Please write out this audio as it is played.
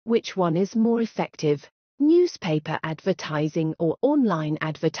Which one is more effective, newspaper advertising or online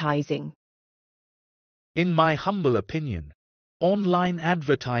advertising? In my humble opinion, online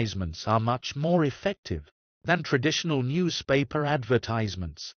advertisements are much more effective than traditional newspaper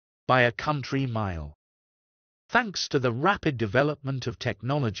advertisements by a country mile. Thanks to the rapid development of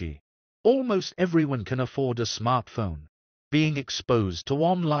technology, almost everyone can afford a smartphone, being exposed to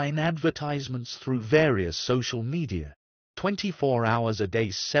online advertisements through various social media, 24 hours a day,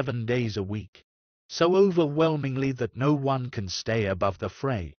 7 days a week, so overwhelmingly that no one can stay above the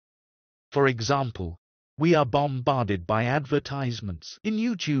fray. For example, we are bombarded by advertisements in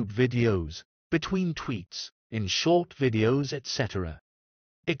YouTube videos, between tweets, in short videos, etc.,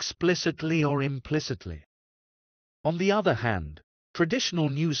 explicitly or implicitly. On the other hand, traditional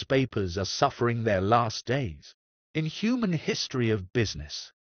newspapers are suffering their last days in human history of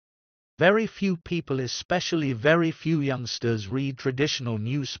business. Very few people, especially very few youngsters, read traditional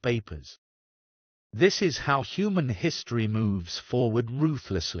newspapers. This is how human history moves forward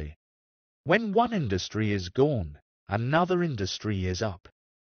ruthlessly. When one industry is gone, another industry is up.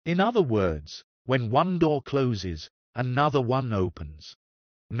 In other words, when one door closes, another one opens.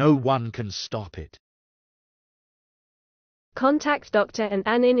 No one can stop it. Contact Dr. and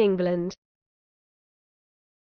Anne in England.